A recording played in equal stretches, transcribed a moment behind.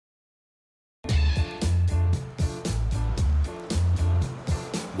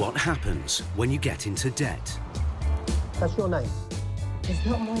what happens when you get into debt. That's your name. It's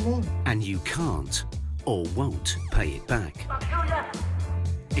not my name. And you can't or won't pay it back.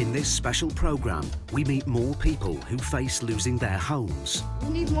 In this special programme, we meet more people who face losing their homes. We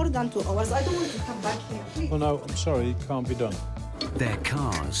need more than 2 hours. I don't want to come back here, please. Well, no, I'm sorry, it can't be done. Their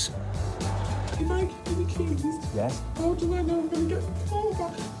cars. Can I give you the keys? Yes. How do I know I'm going to get the car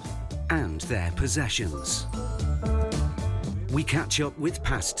back? And their possessions. We catch up with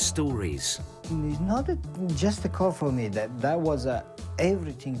past stories. It's not just a car for me. That was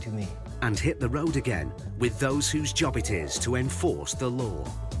everything to me. And hit the road again with those whose job it is to enforce the law.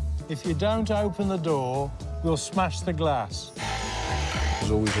 If you don't open the door, we'll smash the glass.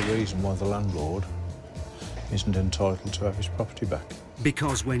 There's always a reason why the landlord isn't entitled to have his property back.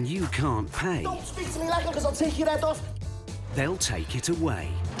 Because when you can't pay... Don't speak to me like that, because I'll take your head off. They'll take it away.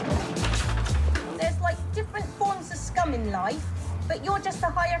 There's, like, different forms of scum in life, but you're just a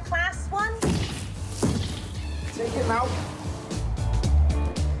higher class one. Take it now.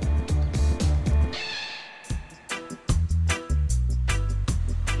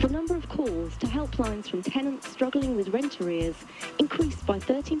 The number of calls to helplines from tenants struggling with rent arrears increased by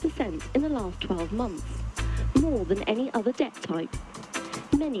 13% in the last 12 months, more than any other debt type.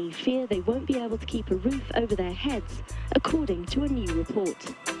 Many fear they won't be able to keep a roof over their heads, according to a new report.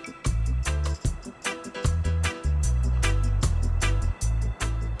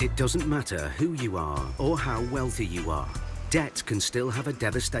 It doesn't matter who you are or how wealthy you are. Debt can still have a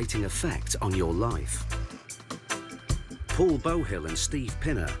devastating effect on your life. Paul Bohill and Steve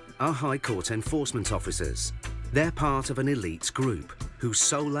Pinner are High Court enforcement officers. They're part of an elite group whose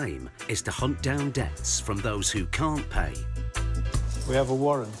sole aim is to hunt down debts from those who can't pay. We have a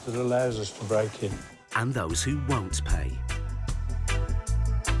warrant that allows us to break in. And those who won't pay.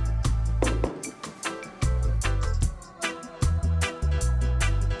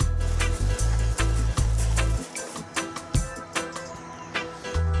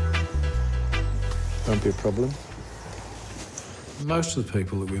 Won't be a problem. Most of the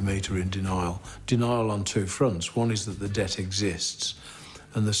people that we meet are in denial. Denial on two fronts. One is that the debt exists,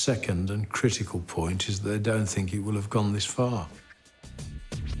 and the second and critical point is that they don't think it will have gone this far.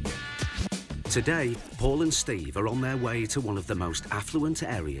 Today, Paul and Steve are on their way to one of the most affluent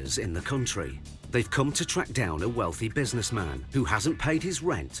areas in the country. They've come to track down a wealthy businessman who hasn't paid his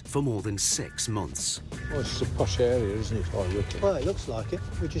rent for more than 6 months. Well, it's a posh area, isn't it, High Wycombe? Well, it looks like it.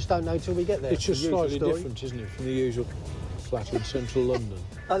 We just don't know till we get there. It's just Usual slightly story. different, isn't it, from the usual flat in central London.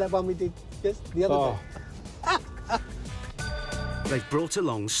 Oh, that one we did the other day. They've brought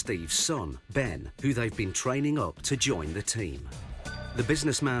along Steve's son, Ben, who they've been training up to join the team. The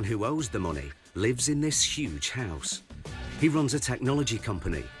businessman who owes the money lives in this huge house. He runs a technology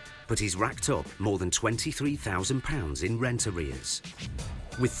company, but he's racked up more than £23,000 in rent arrears.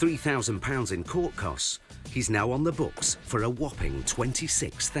 With £3,000 in court costs, he's now on the books for a whopping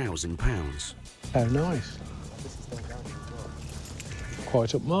 £26,000. How nice.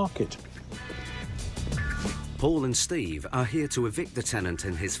 Quite upmarket. Paul and Steve are here to evict the tenant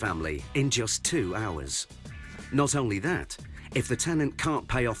and his family in just 2 hours. Not only that, if the tenant can't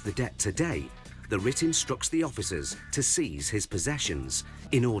pay off the debt today, the writ instructs the officers to seize his possessions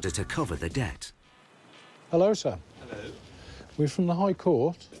in order to cover the debt. Hello, sir. Hello. We're from the High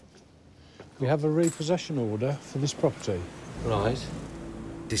Court. We have a repossession order for this property. Right.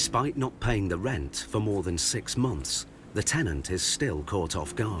 Despite not paying the rent for more than 6 months, the tenant is still caught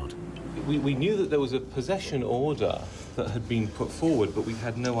off guard. We knew that there was a possession order that had been put forward, but we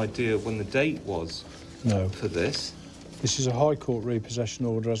had no idea when the date was for this. This is a High Court repossession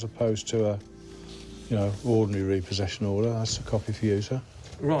order as opposed to a, ordinary repossession order. That's a copy for you, sir.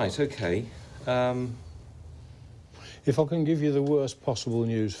 Right, OK. If I can give you the worst possible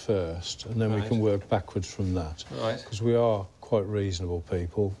news first, and then we can work backwards from that. Right. Because we are quite reasonable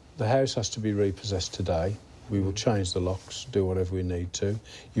people. The house has to be repossessed today. We will change the locks, do whatever we need to.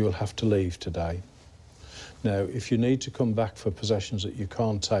 You will have to leave today. Now, if you need to come back for possessions that you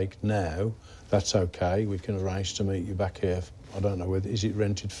can't take now, that's OK. We can arrange to meet you back here. I don't know whether is it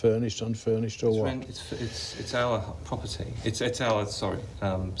rented, furnished, unfurnished, or what? It's our property. It's our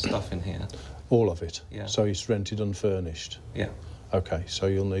stuff in here. All of it. Yeah. So it's rented, unfurnished. Yeah. OK, so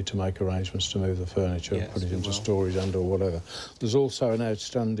you'll need to make arrangements to move the furniture, Yes, put it into will. storage and/or whatever. There's also an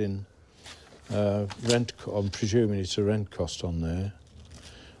outstanding rent. I'm presuming it's a rent cost on there,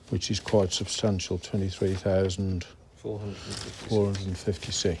 which is quite substantial,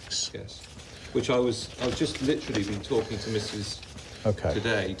 23,456. Yes. Which I've just literally been talking to Mrs.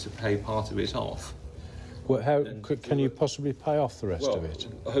 today to pay part of it off. Well, can you possibly pay off the rest of it?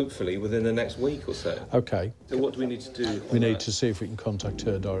 Hopefully within the next week or so. OK. So what do we need to do? We need to see if we can contact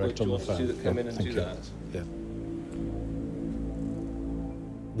her direct on the phone. Do you want to come in and do that? Yeah.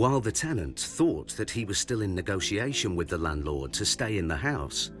 While the tenant thought that he was still in negotiation with the landlord to stay in the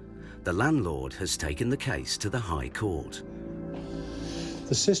house, the landlord has taken the case to the High Court.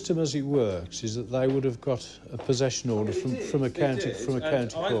 The system as it works is that they would have got a possession order from a county court.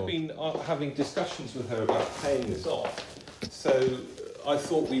 I've been having discussions with her about paying this off, so I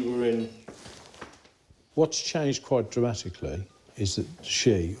thought we were in... What's changed quite dramatically is that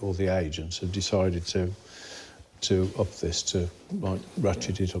she or the agents have decided to up this, to like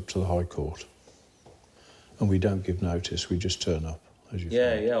ratchet it up to the High Court. And we don't give notice, we just turn up, as you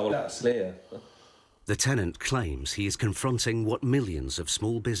find. Yeah, well, that's clear. The tenant claims he is confronting what millions of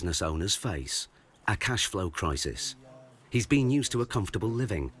small business owners face, a cash flow crisis. He's been used to a comfortable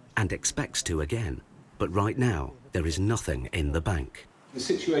living and expects to again, but right now there is nothing in the bank. The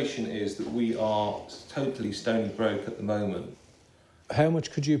situation is that we are totally stony broke at the moment. How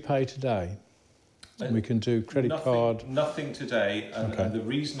much could you pay today? We can do credit card. Nothing today, and the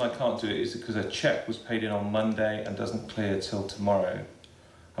reason I can't do it is because a cheque was paid in on Monday and doesn't clear till tomorrow.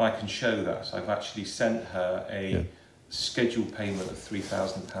 And I can show that. So I've actually sent her a scheduled payment of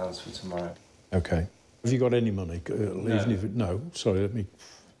 £3,000 for tomorrow. OK. Have you got any money? No. Even if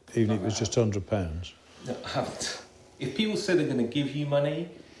if it was just £100? No, I haven't. If people say they're going to give you money,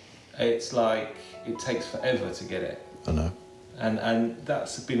 it's like it takes forever to get it. I know. And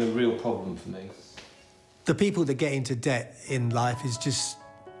that's been a real problem for me. The people that get into debt in life is just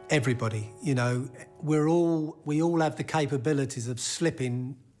everybody. You know, we all have the capabilities of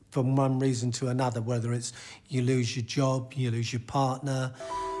slipping from one reason to another, whether it's you lose your job, you lose your partner,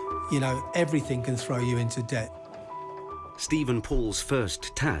 you know, everything can throw you into debt. Steve and Paul's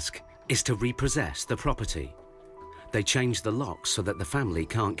first task is to repossess the property. They change the locks so that the family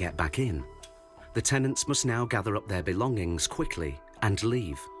can't get back in. The tenants must now gather up their belongings quickly and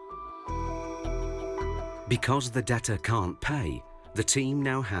leave. Because the debtor can't pay, the team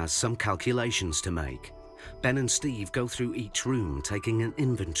now has some calculations to make. Ben and Steve go through each room, taking an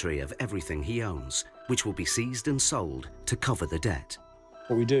inventory of everything he owns, which will be seized and sold to cover the debt.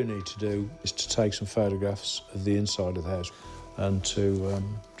 What we do need to do is to take some photographs of the inside of the house and to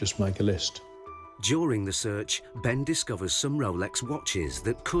just make a list. During the search, Ben discovers some Rolex watches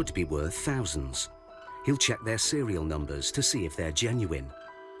that could be worth thousands. He'll check their serial numbers to see if they're genuine.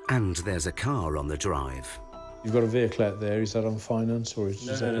 And there's a car on the drive. You've got a vehicle out there, is that on finance or is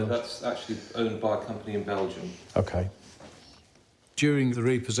that... No, that's actually owned by a company in Belgium. OK. During the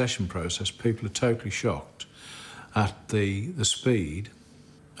repossession process, people are totally shocked at the speed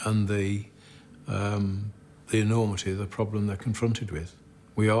and the enormity of the problem they're confronted with.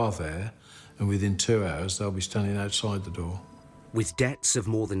 We are there, and within 2 hours they'll be standing outside the door. With debts of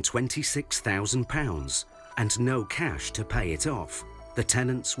more than £26,000 and no cash to pay it off, the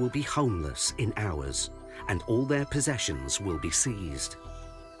tenants will be homeless in hours, and all their possessions will be seized.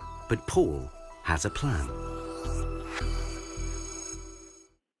 But Paul has a plan.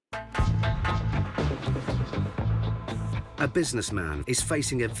 A businessman is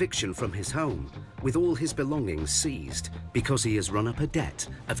facing eviction from his home with all his belongings seized because he has run up a debt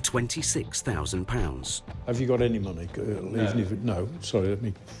of £26,000. Have you got any money? No.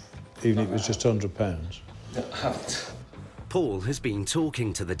 Even if it was just £100? No, I haven't. Paul has been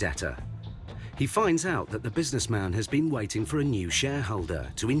talking to the debtor. He finds out that the businessman has been waiting for a new shareholder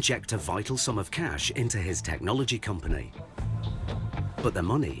to inject a vital sum of cash into his technology company. But the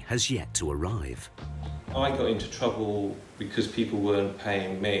money has yet to arrive. I got into trouble because people weren't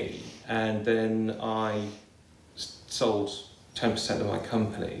paying me, and then I sold 10% of my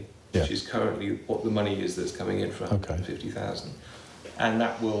company, which is currently what the money is that's coming in for 150,000, and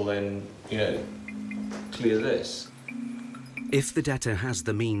that will then, clear this. If the debtor has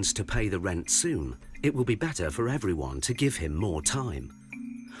the means to pay the rent soon, it will be better for everyone to give him more time.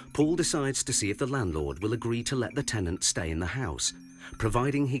 Paul decides to see if the landlord will agree to let the tenant stay in the house,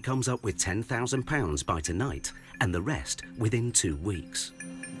 providing he comes up with £10,000 by tonight and the rest within 2 weeks.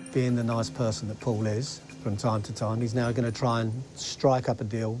 Being the nice person that Paul is, from time to time, he's now going to try and strike up a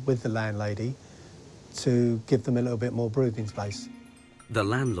deal with the landlady to give them a little bit more breathing space. The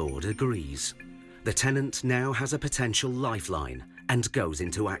landlord agrees. The tenant now has a potential lifeline and goes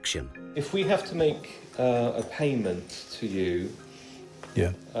into action. If we have to make a payment to you...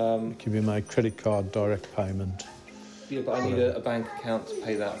 Yeah, can we make credit card direct payment? Yeah, but I need a bank account to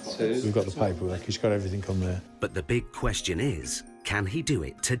pay that too. We've got the paperwork, he's got everything on there. But the big question is, can he do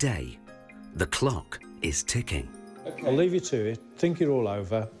it today? The clock is ticking. OK, I'll leave you to it. Think it all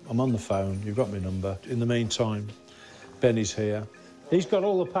over. I'm on the phone. You've got my number. In the meantime, Benny's here. He's got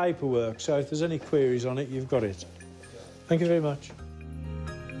all the paperwork, so if there's any queries on it, you've got it. Thank you very much.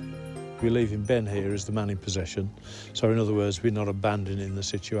 We're leaving Ben here as the man in possession. So, in other words, we're not abandoning the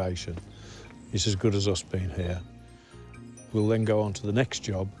situation. It's as good as us being here. We'll then go on to the next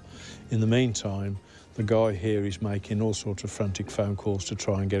job. In the meantime, the guy here is making all sorts of frantic phone calls to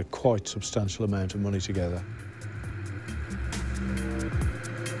try and get a quite substantial amount of money together.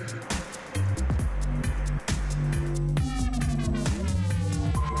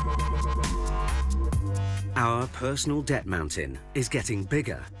 Our personal debt mountain is getting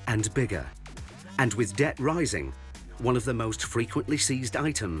bigger and bigger. And with debt rising, one of the most frequently seized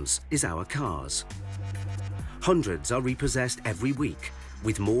items is our cars. Hundreds are repossessed every week,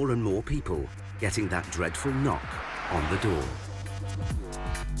 with more and more people getting that dreadful knock on the door.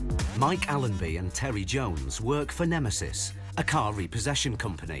 Mike Allenby and Terry Jones work for Nemesis, a car repossession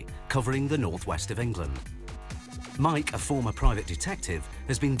company covering the northwest of England. Mike, a former private detective,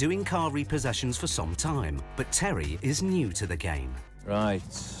 has been doing car repossessions for some time, but Terry is new to the game. Right,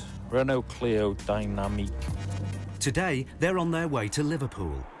 Renault Clio Dynamique. Today, they're on their way to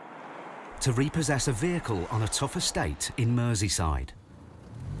Liverpool to repossess a vehicle on a tough estate in Merseyside.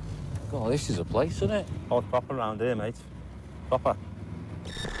 Oh, this is a place, isn't it? Oh, it's proper around here, mate. Proper.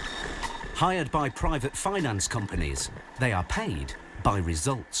 Hired by private finance companies, they are paid by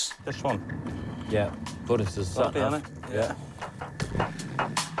results. This one? Yeah, but it's a sat nav. Yeah.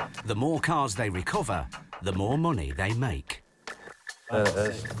 The more cars they recover, the more money they make. There it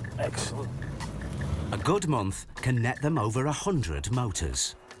is. Excellent. A good month can net them over 100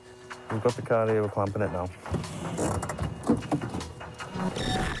 motors. We've got the car here, we're clamping it now.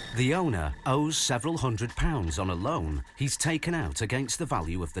 The owner owes several £100s on a loan he's taken out against the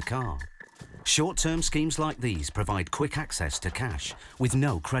value of the car. Short-term schemes like these provide quick access to cash with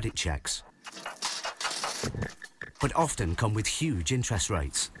no credit checks, but often come with huge interest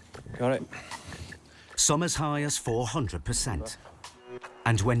rates. Got it. Some as high as 400%.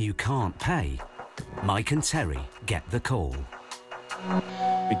 And when you can't pay, Mike and Terry get the call.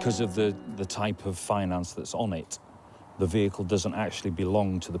 Because of the type of finance that's on it, the vehicle doesn't actually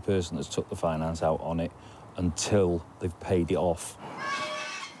belong to the person that's took the finance out on it until they've paid it off.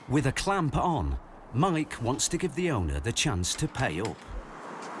 With a clamp on, Mike wants to give the owner the chance to pay up.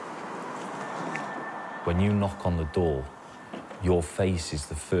 When you knock on the door, your face is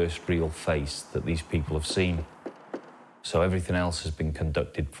the first real face that these people have seen. So everything else has been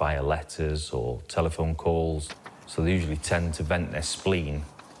conducted via letters or telephone calls. So they usually tend to vent their spleen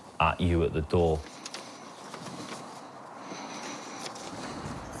at you at the door.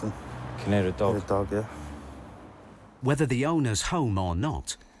 Can hear a dog. Hear a dog, yeah. Whether the owner's home or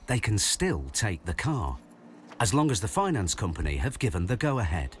not, they can still take the car, as long as the finance company have given the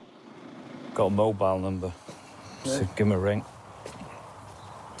go-ahead. Got a mobile number, so give him a ring.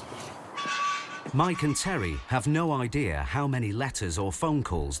 Mike and Terry have no idea how many letters or phone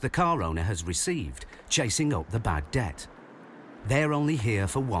calls the car owner has received chasing up the bad debt. They're only here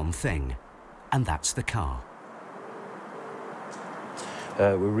for one thing, and that's the car.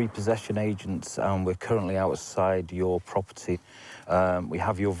 We're repossession agents and we're currently outside your property. We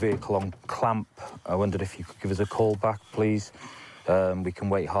have your vehicle on clamp. I wondered if you could give us a call back, please. We can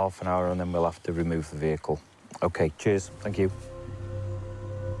wait half an hour and then we'll have to remove the vehicle. OK, cheers. Thank you.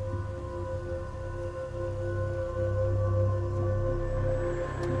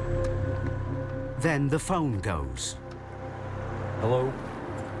 Then the phone goes. Hello?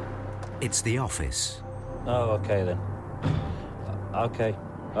 It's the office. Oh, OK then. OK,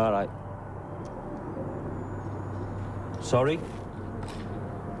 all right. Sorry?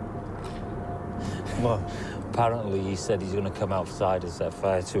 What? Apparently he said he's going to come outside and set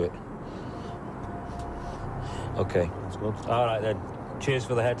fire to it. OK. That's good. All right then. Cheers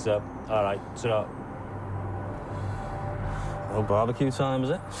for the heads up. All right, ta-ra. No barbecue time,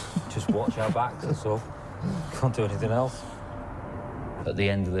 is it? Just watch our backs, that's all. Can't do anything else. At the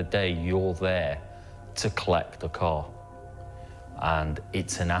end of the day, you're there to collect a car. And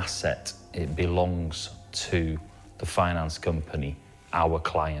it's an asset. It belongs to the finance company, our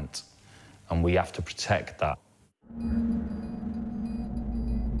client, and we have to protect that.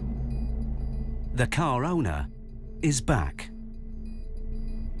 The car owner is back.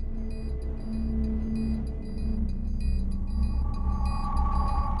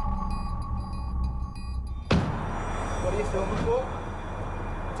 What are you filming for?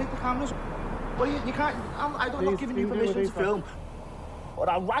 Take the cameras. What are you can't... I'm not giving you permission to film. Or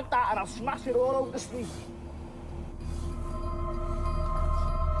I'll rag that and I'll smash it all over the street.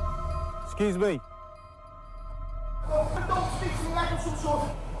 Excuse me. Don't speak to me like I'm some sort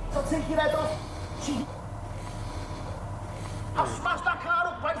of... I'll take your head off. I'll smash that car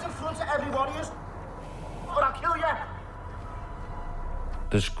up right in front of everyone of you, or I'll kill you.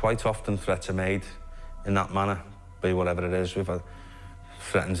 There's quite often threats are made in that manner, be whatever it is. We've had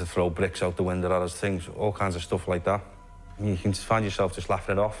threatened to throw bricks out the window at us, things, all kinds of stuff like that. You can find yourself just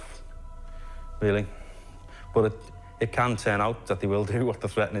laughing it off, really. But it can turn out that they will do what they're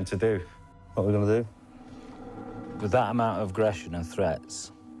threatening to do. What are we going to do? With that amount of aggression and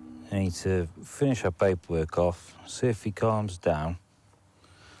threats, you need to finish our paperwork off, see if he calms down,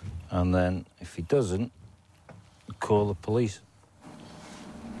 and then, if he doesn't, call the police.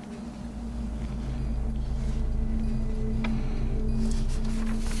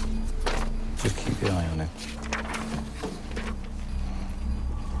 Just keep your eye on him.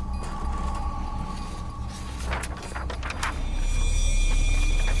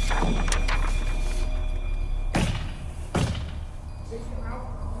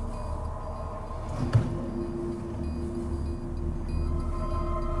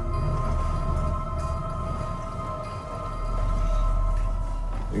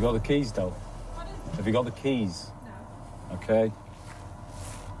 Have you got the keys, though? Have you got the keys? No. OK.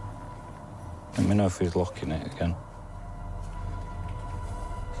 Let me know if he's locking it again.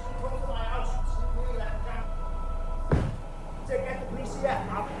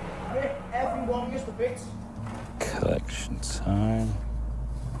 Collection time.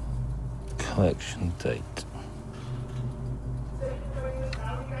 Collection date.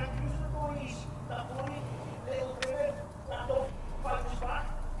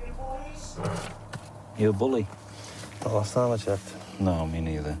 You a bully? Not last time I checked. No, me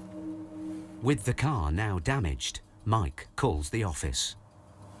neither. With the car now damaged, Mike calls the office.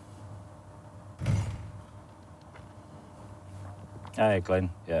 Hey, Glenn.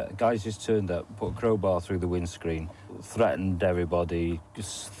 Yeah, the guy's just turned up, put a crowbar through the windscreen, threatened everybody.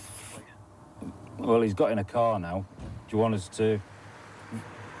 Well, he's got in a car now. Do you want us to...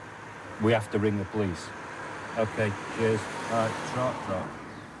 We have to ring the police. OK, cheers. All right, trot.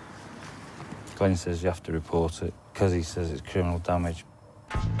 Glenn says you have to report it, because he says it's criminal damage.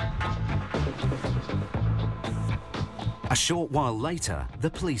 A short while later, the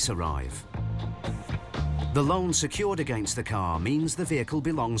police arrive. The loan secured against the car means the vehicle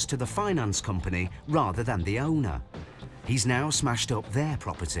belongs to the finance company rather than the owner. He's now smashed up their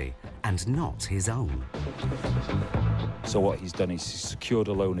property and not his own. So what he's done is he's secured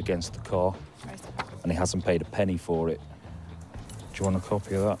a loan against the car, and he hasn't paid a penny for it. Do you want a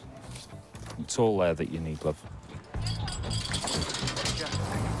copy of that? It's all there that you need, love.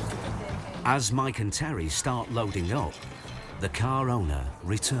 As Mike and Terry start loading up, the car owner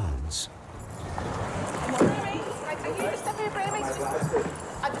returns. I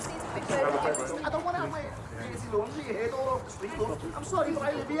don't want to have my dirty laundry head all over the street. Look, I'm sorry, but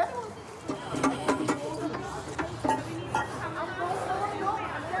I live here.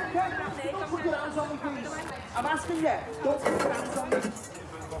 Don't put your hands on me, please. I'm asking you, don't put your hands on me.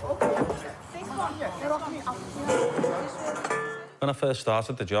 When I first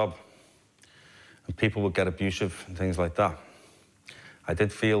started the job, and people would get abusive and things like that, I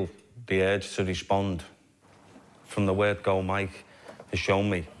did feel the urge to respond. From the word go, Mike has shown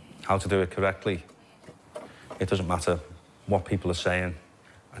me how to do it correctly. It doesn't matter what people are saying.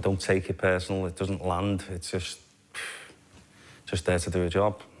 I don't take it personal. It doesn't land. It's just there to do a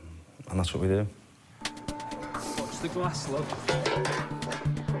job, and that's what we do. Watch the glass, love.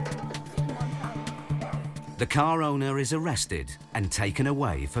 The car owner is arrested and taken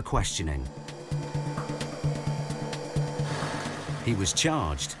away for questioning. He was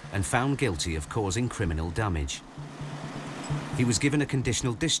charged and found guilty of causing criminal damage. He was given a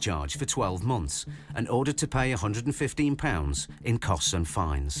conditional discharge for 12 months and ordered to pay £115 in costs and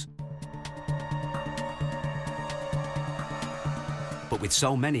fines. But with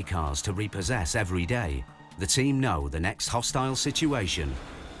so many cars to repossess every day, the team know the next hostile situation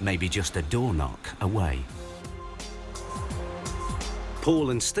may be just a door knock away.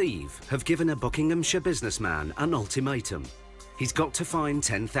 Paul and Steve have given a Buckinghamshire businessman an ultimatum. He's got to find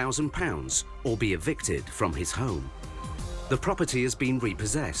 £10,000 or be evicted from his home. The property has been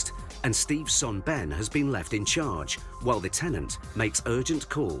repossessed and Steve's son Ben has been left in charge while the tenant makes urgent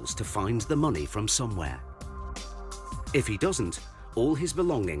calls to find the money from somewhere. If he doesn't, all his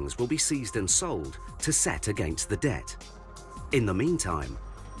belongings will be seized and sold to set against the debt. In the meantime,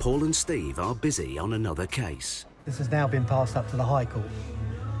 Paul and Steve are busy on another case. This has now been passed up to the High Court.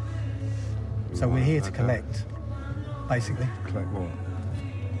 So we're here to collect, basically. Collect what?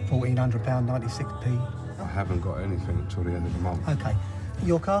 £1,400, 96p. I haven't got anything until the end of the month. OK.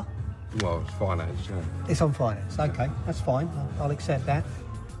 Your car? Well, it's finance, yeah. It's on finance. OK, that's fine. I'll accept that.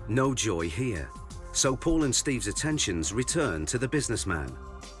 No joy here. So Paul and Steve's attentions return to the businessman.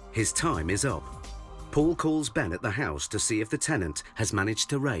 His time is up. Paul calls Ben at the house to see if the tenant has managed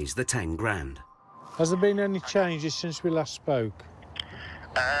to raise the 10 grand. Has there been any changes since we last spoke?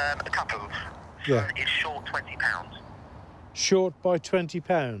 A couple. Yeah. It's short £20. Short by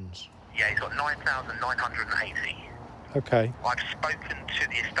 £20? Yeah, he's got 9,980. OK. I've spoken to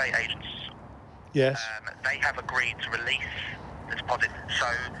the estate agents. Yes. They have agreed to release the deposit, so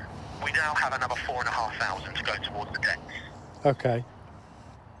we now have another 4,500 to go towards the debts. OK.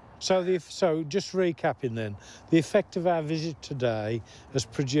 So just recapping then, the effect of our visit today has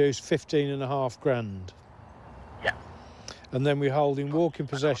produced 15.5 grand. Yeah. And then we're holding walking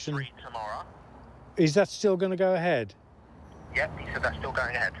possession. 3 tomorrow. Is that still going to go ahead? Yep, he said that's still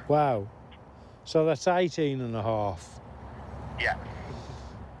going ahead. Wow. So that's 18.5. Yeah.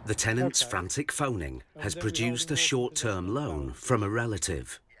 The tenant's frantic phoning has produced a short-term loan from a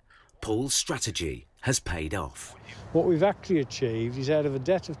relative. Paul's strategy has paid off. What we've actually achieved is out of a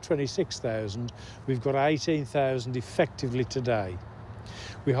debt of 26,000, we've got 18,000 effectively today.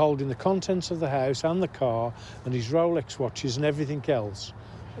 We're holding the contents of the house and the car and his Rolex watches and everything else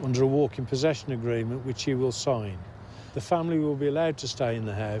under a walk-in possession agreement which he will sign. The family will be allowed to stay in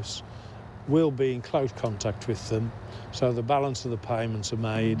the house. We'll be in close contact with them, so the balance of the payments are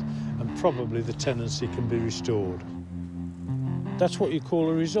made and probably the tenancy can be restored. That's what you call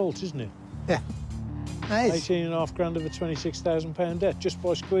a result, isn't it? Yeah. 18.5 grand of a £26,000 debt just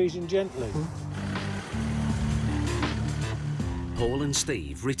by squeezing gently. Paul and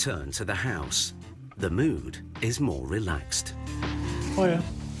Steve return to the house. The mood is more relaxed. Oh, yeah.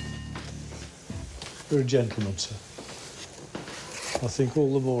 You're a gentleman, sir. I think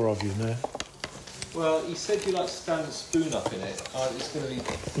all the more of you now. Well, he said you like to stand a spoon up in it. It's going to be,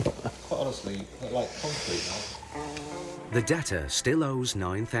 quite honestly, like concrete now. The debtor still owes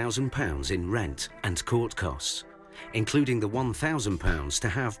 £9,000 in rent and court costs, including the £1,000 to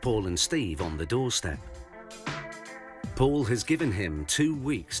have Paul and Steve on the doorstep. Paul has given him 2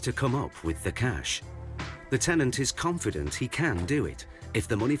 weeks to come up with the cash. The tenant is confident he can do it if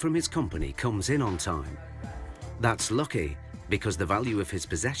the money from his company comes in on time. That's lucky, because the value of his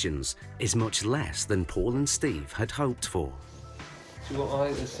possessions is much less than Paul and Steve had hoped for. Do you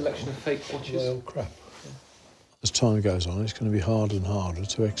want a selection of fake watches? Well, crap. As time goes on, it's going to be harder and harder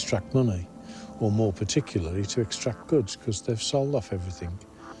to extract money, or more particularly to extract goods, because they've sold off everything.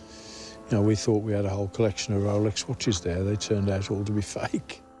 You know, we thought we had a whole collection of Rolex watches there. They turned out all to be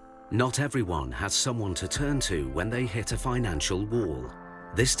fake. Not everyone has someone to turn to when they hit a financial wall.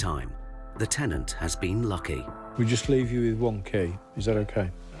 This time, the tenant has been lucky. We just leave you with one key. Is that OK?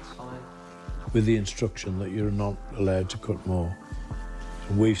 That's fine. With the instruction that you're not allowed to cut more.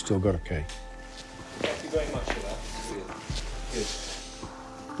 So we've still got a key. Thank you very much for that.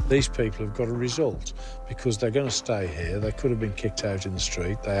 Good. These people have got a result because they're going to stay here. They could have been kicked out in the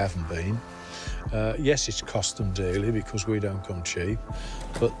street. They haven't been. Yes, it's cost them dearly because we don't come cheap,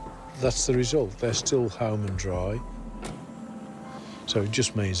 but that's the result. They're still home and dry. So it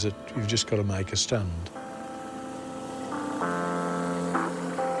just means that you've just got to make a stand.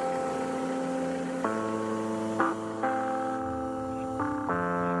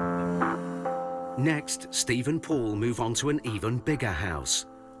 Next, Steve and Paul move on to an even bigger house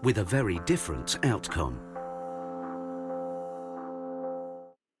with a very different outcome.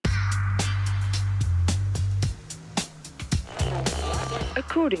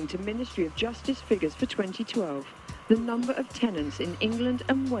 According to Ministry of Justice figures for 2012, the number of tenants in England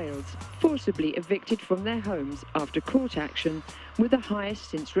and Wales forcibly evicted from their homes after court action were the highest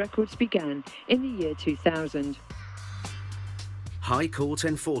since records began in the year 2000. High Court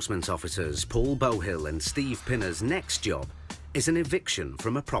enforcement officers Paul Bohill and Steve Pinner's next job is an eviction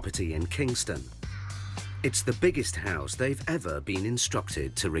from a property in Kingston. It's the biggest house they've ever been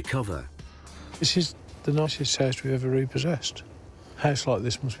instructed to recover. This is the nicest house we've ever repossessed. A house like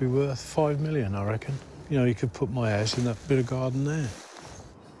this must be worth $5 million, I reckon. You know, you could put my house in that bit of garden there.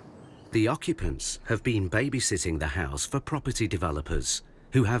 The occupants have been babysitting the house for property developers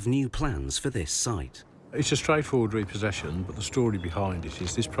who have new plans for this site. It's a straightforward repossession, but the story behind it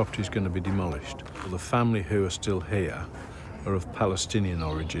is this property is going to be demolished. The family who are still here are of Palestinian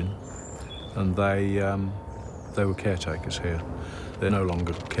origin, and they were caretakers here. They're no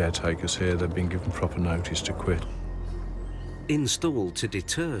longer caretakers here. They've been given proper notice to quit. Installed to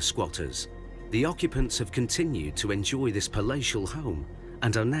deter squatters, the occupants have continued to enjoy this palatial home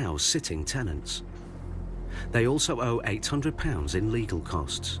and are now sitting tenants. They also owe £800 in legal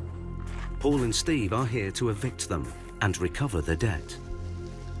costs. Paul and Steve are here to evict them and recover the debt.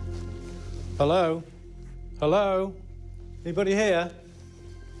 Hello? Hello? Anybody here?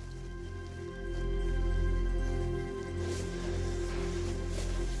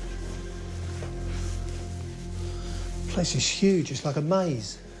 The place is huge, it's like a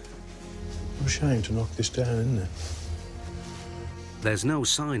maze. I'm ashamed to knock this down, isn't it? There's no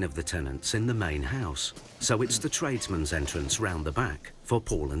sign of the tenants in the main house, so it's the tradesman's entrance round the back for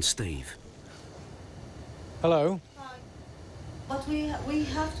Paul and Steve. Hello? Hi. But we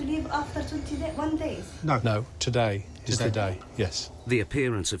have to leave after 21 days. No, today is the day, yes. The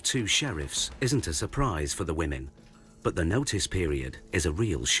appearance of two sheriffs isn't a surprise for the women, but the notice period is a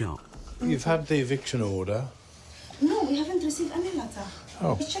real shock. You've had the eviction order. No, we haven't received any letter.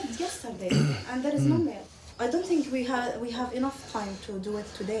 Oh. We checked yesterday, and there is no mail. I don't think we have enough time to do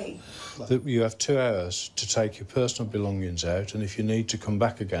it today. That you have 2 hours to take your personal belongings out, and if you need to come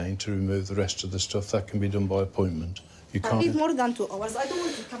back again to remove the rest of the stuff, that can be done by appointment. You I can't... need more than 2 hours. I don't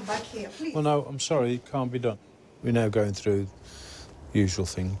want to come back here, please. Well, no, I'm sorry, it can't be done. We're now going through the usual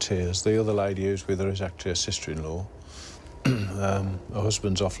thing, tears. The other lady who's with her is actually a sister-in-law. Her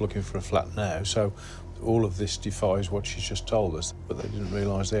husband's off looking for a flat now, so all of this defies what she's just told us, but they didn't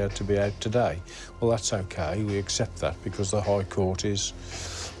realise they had to be out today. Well, that's OK, we accept that because the High Court is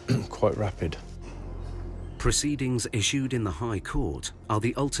quite rapid. Proceedings issued in the High Court are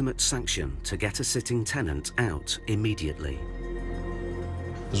the ultimate sanction to get a sitting tenant out immediately.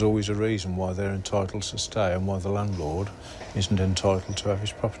 There's always a reason why they're entitled to stay and why the landlord isn't entitled to have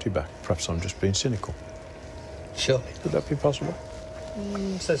his property back. Perhaps I'm just being cynical. Surely. Could that be possible?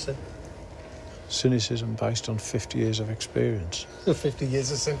 So. Cynicism based on 50 years of experience. 50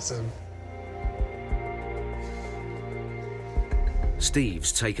 years of cynicism.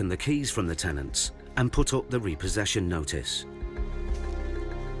 Steve's taken the keys from the tenants and put up the repossession notice.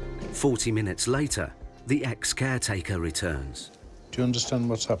 40 minutes later, the ex-caretaker returns. Do you understand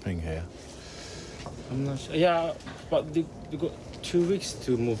what's happening here? I'm not sure. Yeah, but we got 2 weeks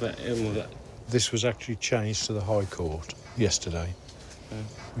to move it. This was actually changed to the High Court yesterday,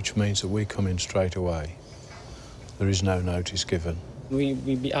 which means that we come in straight away. There is no notice given. We'll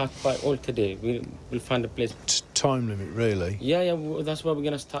be out by all today. We'll find a place. It's time limit, really. Yeah, that's where we're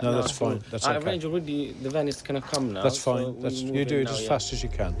going to start now. No, that's fine. That's I okay. arranged already, the van is going to come now. That's fine. So You do it as fast as you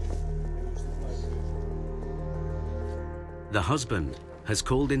can. The husband has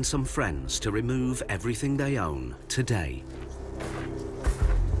called in some friends to remove everything they own today.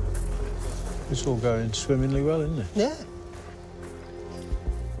 It's all going swimmingly well, isn't it? Yeah.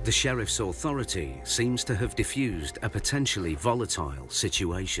 The sheriff's authority seems to have diffused a potentially volatile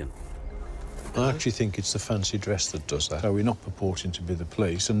situation. I actually think it's the fancy dress that does that. We're not purporting to be the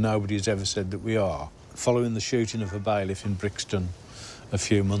police, and nobody's ever said that we are. Following the shooting of a bailiff in Brixton a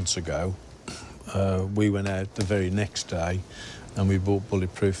few months ago, we went out the very next day and we bought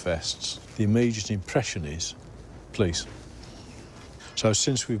bulletproof vests. The immediate impression is police. So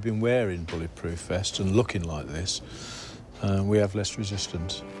since we've been wearing bulletproof vests and looking like this, we have less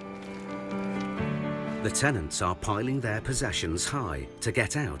resistance. The tenants are piling their possessions high to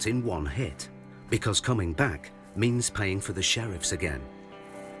get out in one hit, because coming back means paying for the sheriffs again.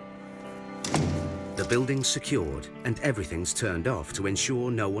 The building's secured and everything's turned off to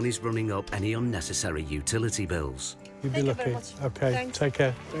ensure no one is running up any unnecessary utility bills. You'd be lucky. OK, take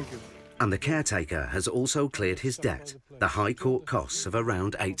care. Thank you. And the caretaker has also cleared his debt, the High Court costs of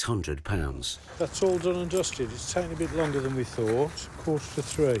around £800. That's all done and dusted. It's taken a bit longer than we thought.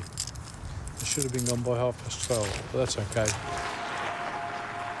 2:45. It should have been gone by 12:30, but that's OK.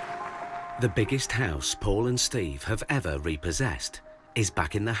 The biggest house Paul and Steve have ever repossessed is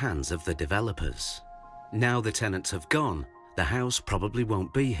back in the hands of the developers. Now the tenants have gone, the house probably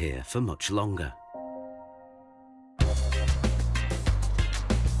won't be here for much longer.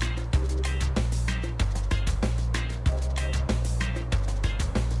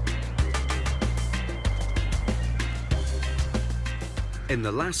 In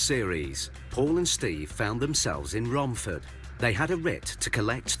the last series, Paul and Steve found themselves in Romford. They had a writ to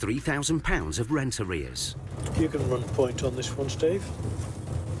collect £3,000 of rent arrears. You can run point on this one, Steve.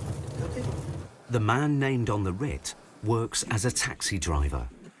 The man named on the writ works as a taxi driver.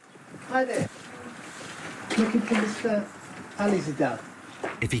 Hi there. Looking for Mr. Alizadeh.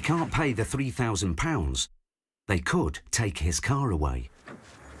 If he can't pay the £3,000, they could take his car away.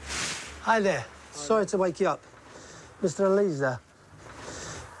 Hi there. Sorry to wake you up. Mr. Alizadeh.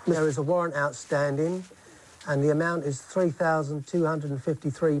 There is a warrant outstanding, and the amount is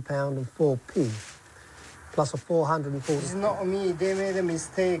 £3,253.04, plus a 440. It's not me. They made a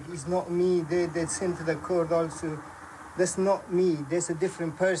mistake. It's not me. They sent to the court also. That's not me. There's a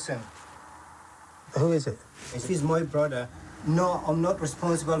different person. Who is it? He's my brother. No, I'm not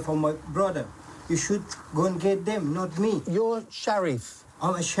responsible for my brother. You should go and get them, not me. You're sheriff.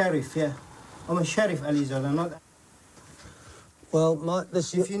 I'm a sheriff, yeah. I'm a sheriff, Alizada, not... Well,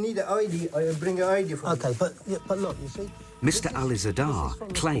 if you need an ID, I'll bring an ID for you. Okay, but look, you see... Mr.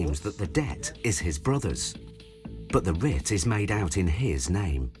 Alizadar claims that the debt is his brother's, but the writ is made out in his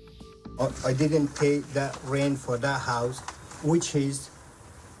name. I didn't pay that rent for that house, which is...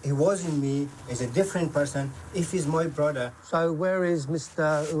 It wasn't me, it's a different person. If he's my brother... So where is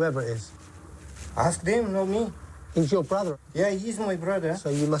Mr. whoever it is? Ask them, not me. He's your brother? Yeah, he's my brother. So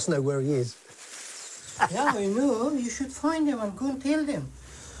you must know where he is. Yeah, I know. You should find them and go and tell them.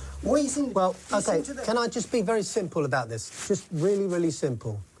 Why isn't... Well, OK, can I just be very simple about this? Just really, really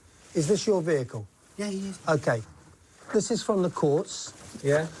simple. Is this your vehicle? Yeah, he is. OK. This is from the courts.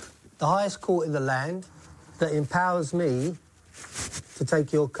 Yeah. The highest court in the land that empowers me to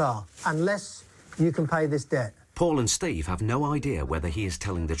take your car, unless you can pay this debt. Paul and Steve have no idea whether he is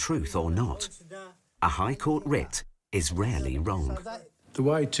telling the truth or not. A High Court writ is rarely wrong. The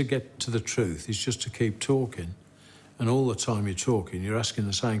way to get to the truth is just to keep talking. And all the time you're talking, you're asking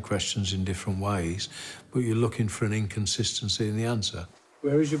the same questions in different ways, but you're looking for an inconsistency in the answer.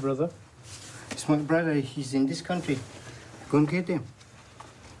 Where is your brother? It's my brother. He's in this country. Go and get him.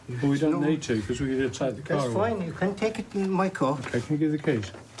 Well, we don't need to, because we're going to take the car That's away. fine. You can take it in my car. OK, can you give the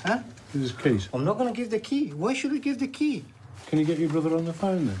keys? Huh? Give us the keys. I'm not going to give the key. Why should I give the key? Can you get your brother on the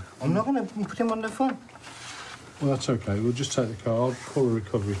phone, then? I'm not going to put him on the phone. Well, that's OK. We'll just take the car. I'll call a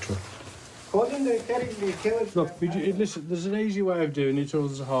recovery truck. Call in the carriage. Look, listen, there's an easy way of doing it or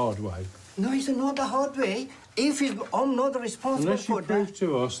there's a hard way. No, it's not the hard way. I'm not responsible Unless you for prove that.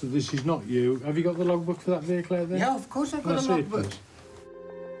 to us that this is not you. Have you got the logbook for that vehicle out there? Yeah, of course I've got a Can I see it, logbook. please?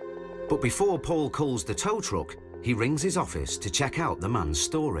 But before Paul calls the tow truck, he rings his office to check out the man's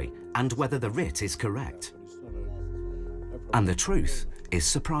story and whether the writ is correct. And the truth is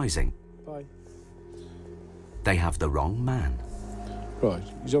surprising. Bye. They have the wrong man. Right,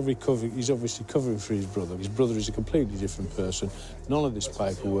 he's obviously covering for his brother. His brother is a completely different person. None of this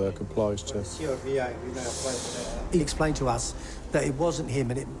paperwork applies to... He explained to us that it wasn't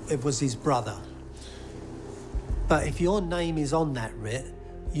him and it was his brother. But if your name is on that writ,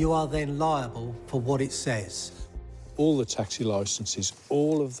 you are then liable for what it says. All the taxi licences,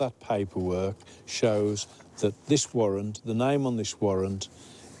 all of that paperwork shows that this warrant, the name on this warrant,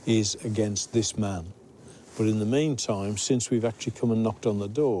 is against this man. But in the meantime, since we've actually come and knocked on the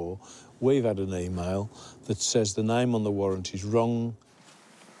door, we've had an email that says the name on the warrant is wrong.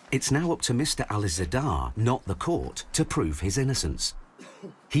 It's now up to Mr. Alizadar, not the court, to prove his innocence.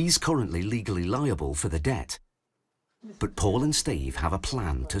 He's currently legally liable for the debt. But Paul and Steve have a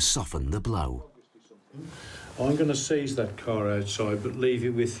plan to soften the blow. I'm going to seize that car outside, but leave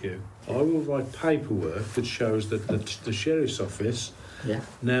it with you. I will write paperwork that shows that the sheriff's office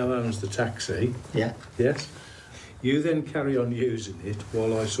now owns the taxi. Yeah. Yes? You then carry on using it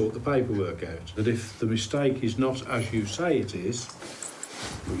while I sort the paperwork out. That if the mistake is not as you say it is,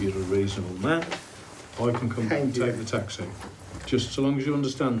 but you're a reasonable man, I can come back and take the taxi. Just so long as you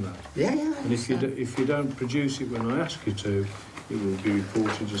understand that. Yeah, yeah. And if you don't produce it when I ask you to, it will be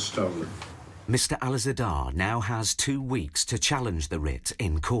reported as stolen. Mr. Alizadar now has 2 weeks to challenge the writ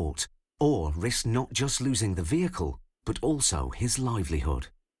in court, or risk not just losing the vehicle, but also his livelihood.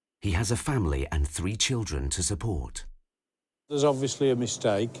 He has a family and 3 children to support. There's obviously a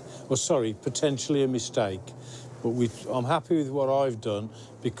mistake, or sorry, potentially a mistake, but I'm happy with what I've done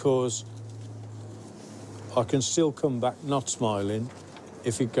because I can still come back not smiling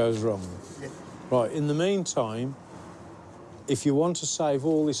if it goes wrong. Yeah. Right, in the meantime, if you want to save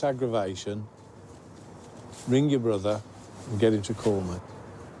all this aggravation, ring your brother and get him to call me.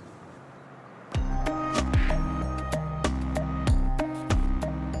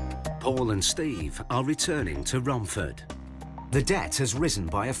 Paul and Steve are returning to Romford. The debt has risen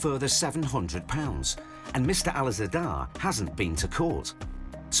by a further £700, and Mr. Alizadar hasn't been to court.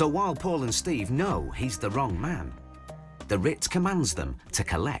 So while Paul and Steve know he's the wrong man, the writ commands them to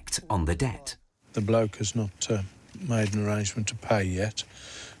collect on the debt. The bloke has not made an arrangement to pay yet,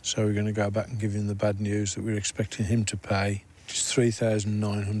 so we're going to go back and give him the bad news that we're expecting him to pay, which is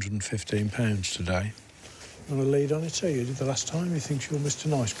 £3,915 today. You want to lead on it, too? You did the last time. He thinks you're Mr.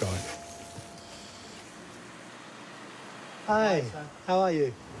 Nice Guy. Hi, how are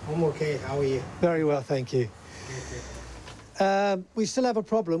you? I'm okay. How are you? Very well, thank you. We still have a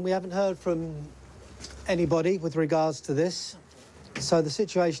problem. We haven't heard from anybody with regards to this. So the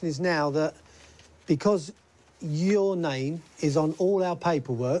situation is now that because your name is on all our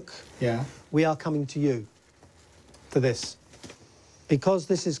paperwork, we are coming to you for this. Because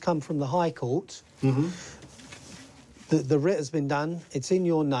this has come from the High Court, The writ has been done, it's in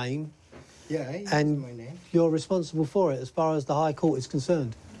your name. Yeah, it's and my name. you're responsible for it as far as the High Court is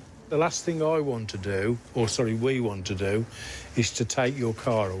concerned. The last thing I want to do, or sorry, we want to do, is to take your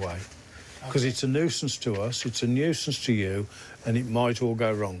car away. Because it's a nuisance to us, it's a nuisance to you, and it might all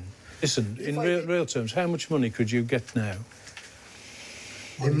go wrong. Listen, in real terms, how much money could you get now?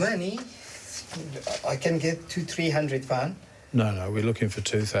 The money, I can get £200-300. No, we're looking for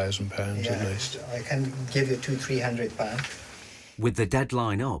 £2,000 at least. I can give you £200-300. With the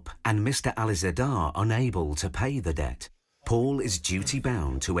deadline up and Mr. Alizadar unable to pay the debt, Paul is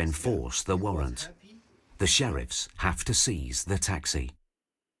duty-bound to enforce the warrant. The sheriffs have to seize the taxi.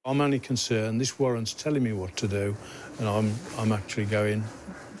 I'm only concerned, this warrant's telling me what to do, and I'm actually going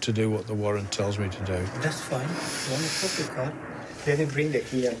to do what the warrant tells me to do. That's fine. You want to put the car? Let me bring the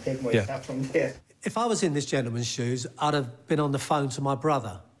key and take my stuff from there. If I was in this gentleman's shoes, I'd have been on the phone to my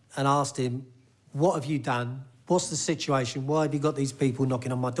brother and asked him, what have you done? What's the situation? Why have you got these people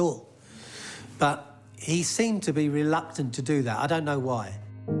knocking on my door? But he seemed to be reluctant to do that. I don't know why.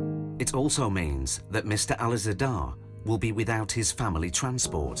 It also means that Mr. Alizadar will be without his family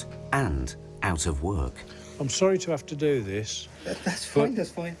transport and out of work. I'm sorry to have to do this. That's fine, that's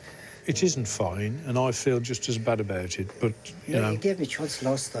fine. It isn't fine, and I feel just as bad about it, but, you know... You gave me a chance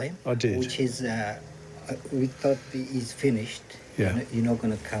last time. I did. Which is, we thought he's finished. Yeah. You're not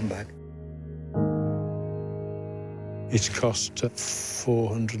going to come back. It's cost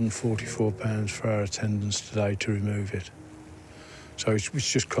 £444 for our attendance today to remove it. So it's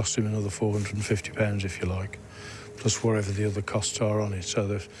just cost him another £450, if you like, plus whatever the other costs are on it.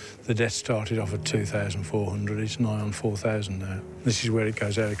 So the debt started off at £2,400, it's nigh on £4,000 now. This is where it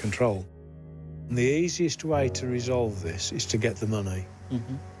goes out of control. And the easiest way to resolve this is to get the money.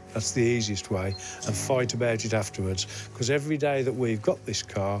 Mm-hmm. That's the easiest way, and fight about it afterwards, because every day that we've got this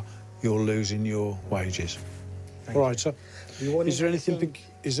car, you're losing your wages. All right, sir. Is there anything?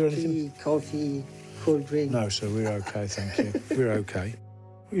 Tea, coffee, cold drink? No, sir, we're okay, thank you. We're okay.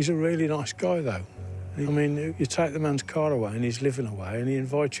 He's a really nice guy, though. I mean, you take the man's car away and he's living away and he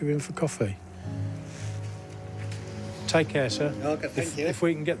invites you in for coffee. Take care, sir. Okay, thank you. If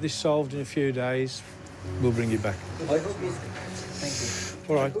we can get this solved in a few days, we'll bring you back. I hope he's... Thank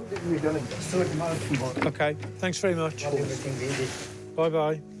you. All right. I hope that we're done it. Sort them out tomorrow. Okay, thanks very much. Everything's easy.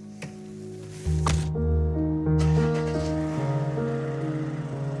 Bye-bye.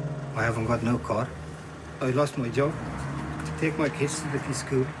 I haven't got no car. I lost my job to take my kids to the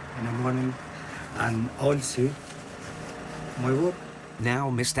school in the morning, and also my work. Now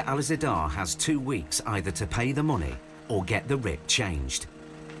Mr. Alizadar has 2 weeks either to pay the money or get the writ changed.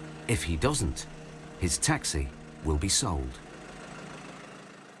 If he doesn't, his taxi will be sold.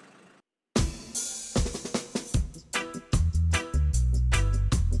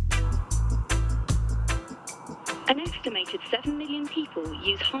 An estimated 7 million people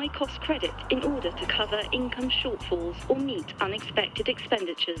use high-cost credit in order to cover income shortfalls or meet unexpected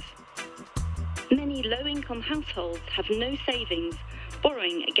expenditures. Many low-income households have no savings,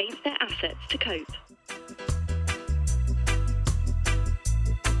 borrowing against their assets to cope.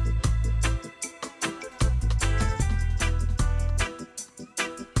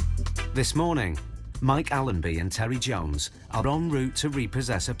 This morning, Mike Allenby and Terry Jones are en route to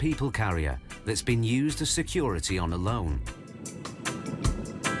repossess a people carrier that's been used as security on a loan.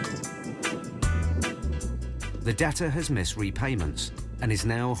 The debtor has missed repayments and is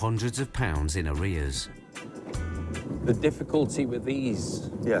now hundreds of pounds in arrears. The difficulty with these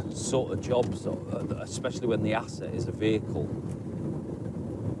sort of jobs, especially when the asset is a vehicle,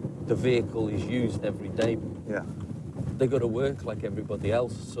 the vehicle is used every day. Yeah. They got to work like everybody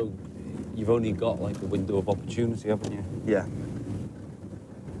else, so you've only got like a window of opportunity, haven't you? Yeah.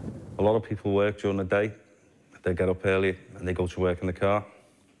 A lot of people work during the day. They get up early and they go to work in the car.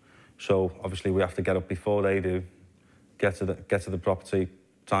 So obviously we have to get up before they do, get to the property,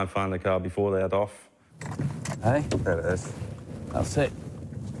 try and find the car before they head off. Hey? There it is. That's it.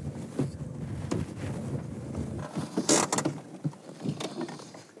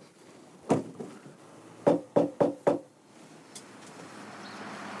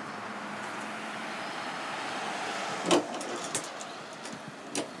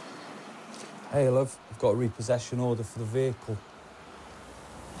 Hey, love, I've got a repossession order for the vehicle.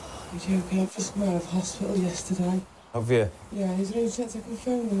 You're joking, I've just come out of hospital yesterday. Have you? Yeah, is there any chance I can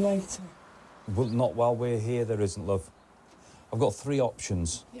phone them later? Well, not while we're here, there isn't, love. I've got 3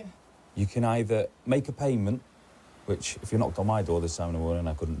 options. Yeah. You can either make a payment, which, if you knocked on my door this time in the morning,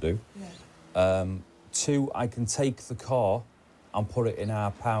 I couldn't do. Yeah. 2, I can take the car and put it in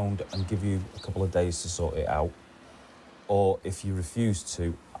our pound and give you a couple of days to sort it out. Or, if you refuse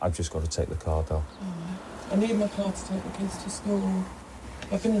to, I've just got to take the car down. All right. I need my car to take the kids to school.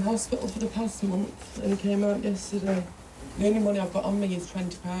 I've been in hospital for the past month and came out yesterday. The only money I've got on me is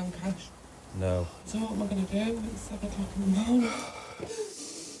 £20 cash. No. So what am I going to do? It's 7 o'clock in the morning.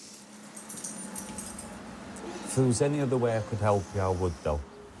 If there was any other way I could help you, I would, though.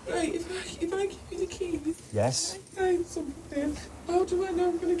 Right, if I give you the keys... Yes? Find something. How do I know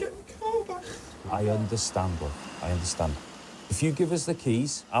I'm going to get the car back? I understand, love. I understand. If you give us the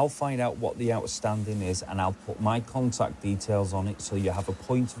keys, I'll find out what the outstanding is and I'll put my contact details on it so you have a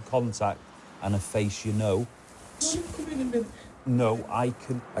point of contact and a face you know. Can I come in a minute? No, I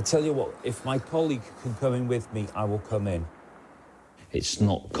can... I tell you what, if my colleague can come in with me, I will come in. It's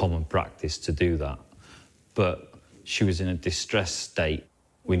not common practice to do that, but she was in a distressed state.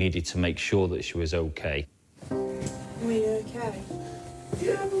 We needed to make sure that she was okay. Are you okay?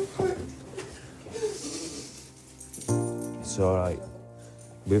 Yeah, I'm fine. It's all right.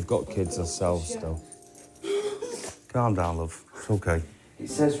 We've got kids ourselves, though. Calm down, love. It's okay. It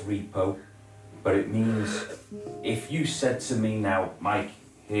says repo, but it means if you said to me now, Mike,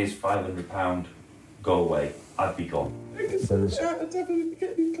 here's £500, go away, I'd be gone. I definitely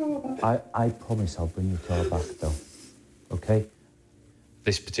get your car back. I promise I'll bring your car back, though. OK?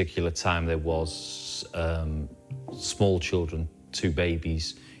 This particular time there was small children, 2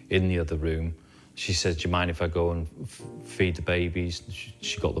 babies, in the other room. She said, do you mind if I go and feed the babies?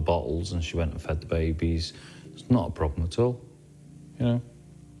 She got the bottles and she went and fed the babies. It's not a problem at all, you know.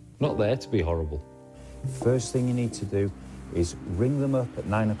 Not there to be horrible. First thing you need to do is ring them up at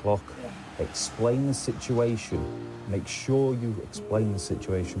 9 o'clock, explain the situation, make sure you explain the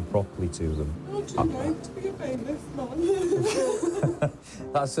situation properly to them. I'd like to be a bailiff, man.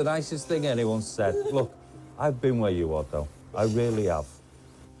 That's the nicest thing anyone's said. Look, I've been where you are, though. I really have.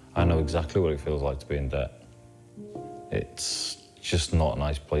 I know exactly what it feels like to be in debt. It's just not a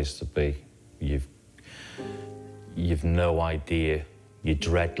nice place to be. You've no idea. You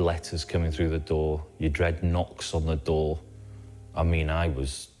dread letters coming through the door. You dread knocks on the door. I mean, I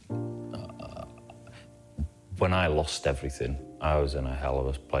was... when I lost everything, I was in a hell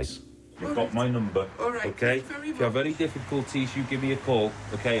of a place. You've got my number, All right, OK? very If you have any difficulties, you give me a call,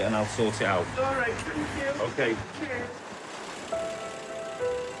 OK, and I'll sort it out. All right, thank you. OK. Cheers.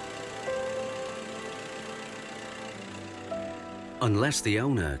 Unless the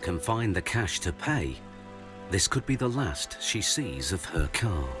owner can find the cash to pay, this could be the last she sees of her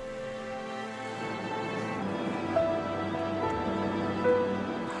car.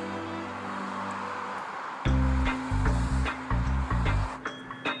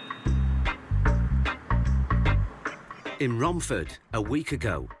 In Romford, a week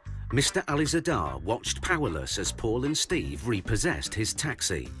ago, Mr. Alizadar watched powerless as Paul and Steve repossessed his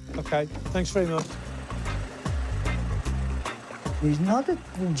taxi. OK, thanks very much. It's not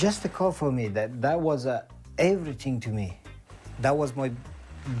just a car for me. That was everything to me. That was my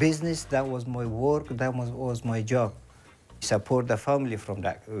business. That was my work. That was my job. Support the family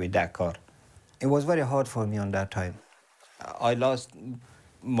with that car. It was very hard for me on that time. I lost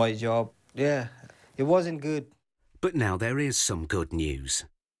my job. Yeah, it wasn't good. But now there is some good news.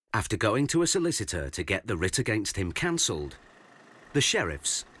 After going to a solicitor to get the writ against him cancelled, the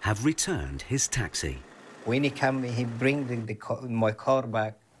sheriffs have returned his taxi. When he came, he bring my car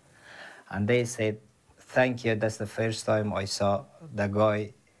back, and they said, thank you, that's the first time I saw the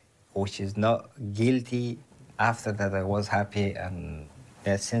guy which is not guilty. After that, I was happy, and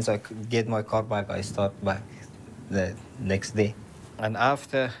since I could get my car back, I start back the next day. And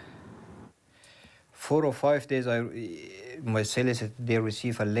after 4 or 5 days, my solicitor, they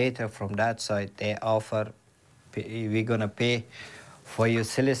receive a letter from that side. They offer, we're gonna pay for your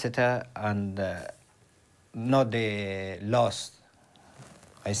solicitor and not the loss.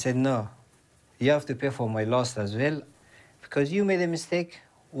 I said, no, you have to pay for my loss as well, because you made a mistake,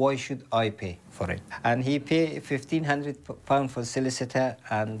 why should I pay for it? And he paid £1,500 for solicitor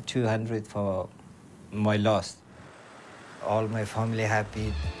and 200 for my loss. All my family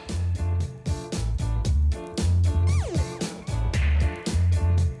happy.